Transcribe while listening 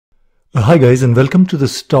Hi guys, and welcome to the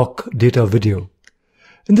stock data video.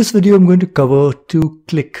 In this video I'm going to cover two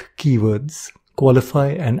Qlik keywords, qualify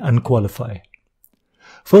and unqualify.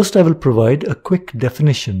 First I will provide a quick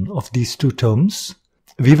definition of these two terms.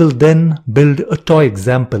 We will then build a toy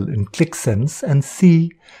example in Qlik Sense and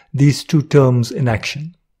see these two terms in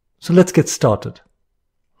action. So let's get started.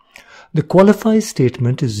 The qualify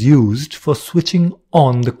statement is used for switching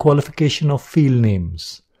on the qualification of field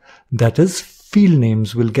names. That is, field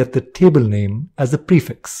names will get the table name as a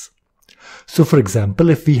prefix. So for example,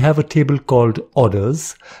 if we have a table called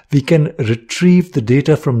orders, we can retrieve the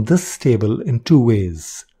data from this table in two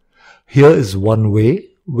ways. Here is one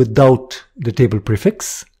way without the table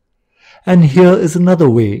prefix, and here is another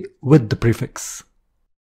way with the prefix.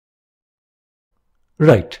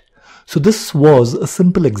 Right, so this was a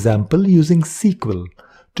simple example using SQL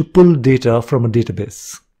to pull data from a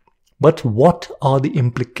database. But what are the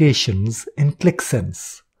implications in Qlik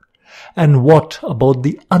Sense? And what about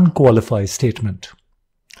the unqualified statement?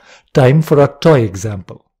 Time for our toy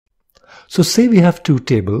example. So say we have two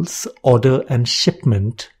tables, order and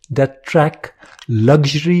shipment, that track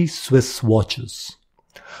luxury Swiss watches.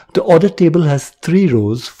 The order table has 3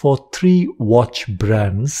 rows for 3 watch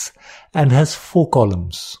brands and has 4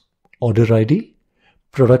 columns: order ID,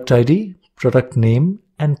 product name,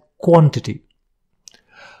 and quantity.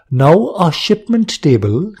 Now our shipment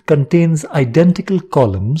table contains identical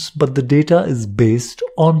columns, but the data is based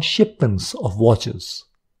on shipments of watches.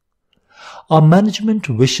 Our management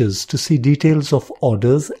wishes to see details of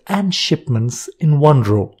orders and shipments in one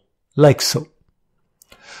row, like so.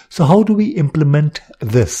 So how do we implement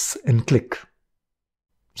this in Qlik?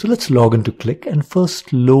 So let's log into Qlik and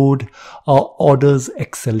first load our orders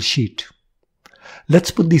Excel sheet.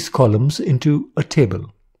 Let's put these columns into a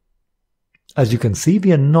table. As you can see,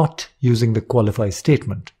 we are not using the qualify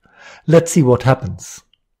statement. Let's see what happens.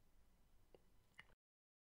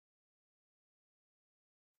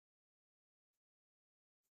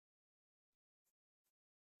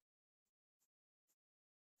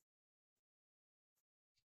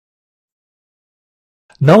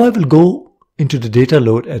 Now I will go into the data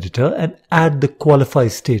load editor and add the qualify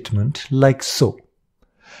statement like so.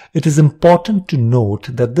 It is important to note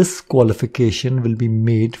that this qualification will be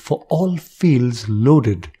made for all fields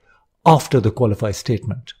loaded after the qualify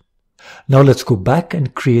statement. Now let's go back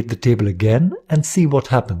and create the table again and see what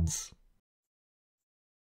happens.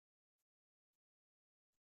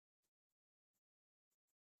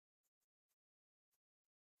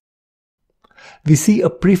 We see a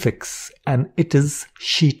prefix and it is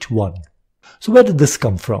sheet 1. So where did this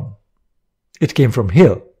come from? It came from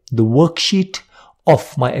here, the worksheet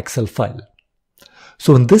of my Excel file.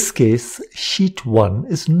 So in this case, sheet 1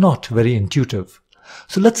 is not very intuitive.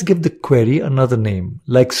 So let's give the query another name,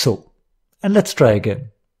 like so. And let's try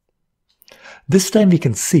again. This time we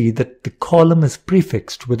can see that the column is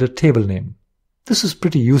prefixed with a table name. This is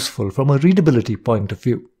pretty useful from a readability point of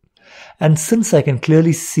view. And since I can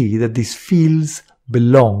clearly see that these fields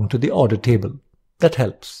belong to the order table, that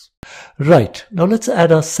helps. Right, now let's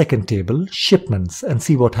add our second table, shipments, and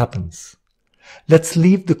see what happens. Let's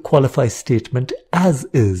leave the qualify statement as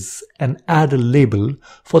is and add a label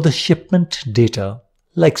for the shipment data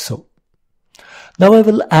like so. Now I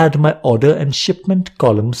will add my order and shipment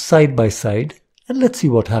columns side by side and let's see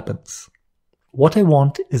what happens. What I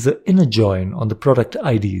want is an inner join on the product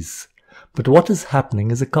IDs, but what is happening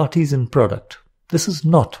is a Cartesian product. This is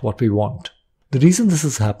not what we want. The reason this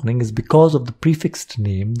is happening is because of the prefixed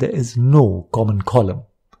name there is no common column.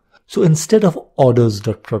 So instead of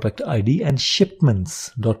orders.productID and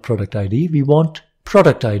shipments.productID, we want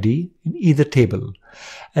product ID in either table.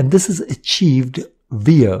 And this is achieved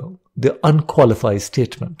via the unqualified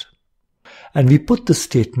statement. And we put the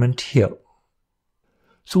statement here.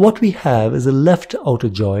 So what we have is a left outer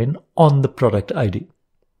join on the product ID.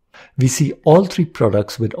 We see all 3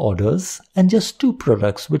 products with orders and just 2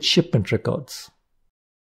 products with shipment records.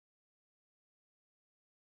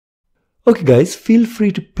 Okay guys, feel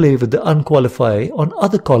free to play with the unqualify on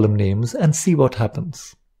other column names and see what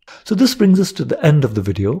happens. So this brings us to the end of the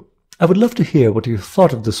video. I would love to hear what you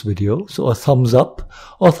thought of this video, so a thumbs up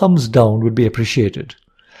or thumbs down would be appreciated.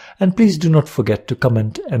 And please do not forget to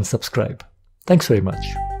comment and subscribe. Thanks very much.